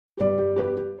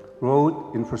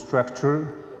road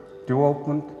infrastructure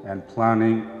development and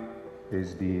planning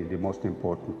is the most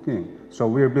important thing. So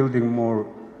we're building more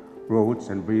roads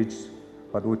and bridges,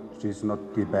 but which is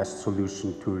not the best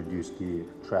solution to reduce the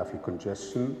traffic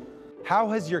congestion. How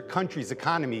has your country's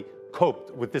economy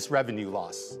coped with this revenue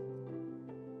loss?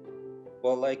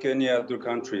 Well, like any other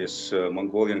countries,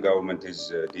 Mongolian government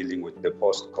is dealing with the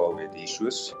post-COVID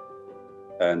issues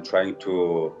and trying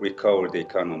to recover the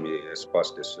economy as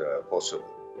fast as possible.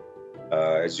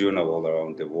 As you know, all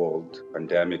around the world,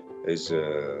 pandemic is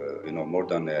more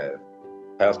than a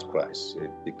health crisis.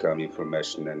 It became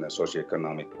information and a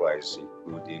socioeconomic crisis,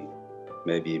 including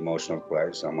maybe emotional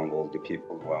crisis among all the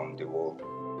people around the world.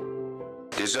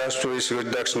 Disaster risk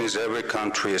reduction is every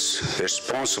country's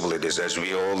responsibilities, as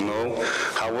we all know.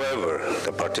 However,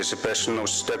 the participation of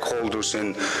stakeholders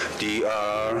in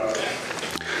DRR,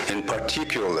 in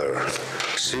particular,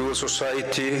 civil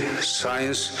society,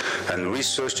 science and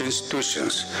research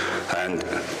institutions, and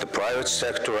the private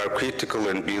sector are critical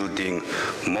in building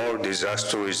more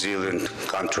disaster-resilient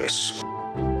countries.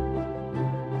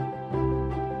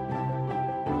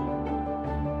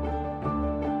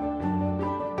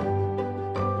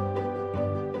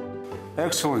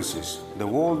 Excellencies, the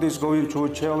world is going through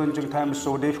challenging times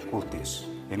of difficulties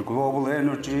in global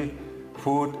energy,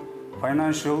 food,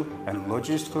 financial and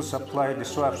logistical supply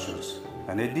disruptions,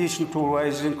 in addition to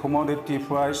rising commodity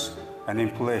price and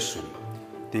inflation.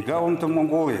 The government of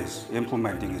Mongolia is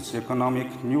implementing its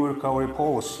economic new recovery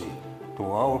policy to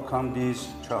overcome these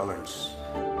challenges.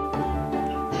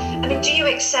 I mean, do you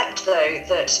accept though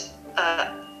that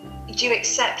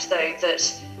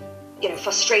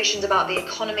frustrations about the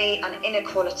economy and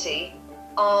inequality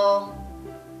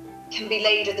can be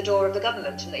laid at the door of the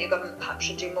government, and that your government perhaps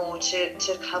should do more to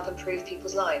help improve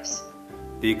people's lives?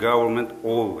 The government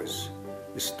always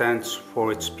stands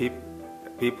for its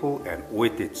people and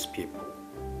with its people.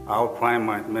 Our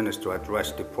Prime Minister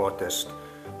addressed the protest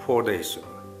 4 days ago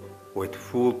with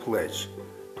full pledge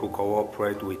to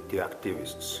cooperate with the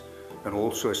activists, and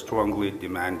also strongly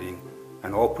demanding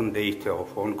an open data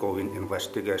of ongoing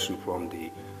investigation from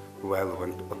the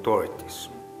relevant authorities.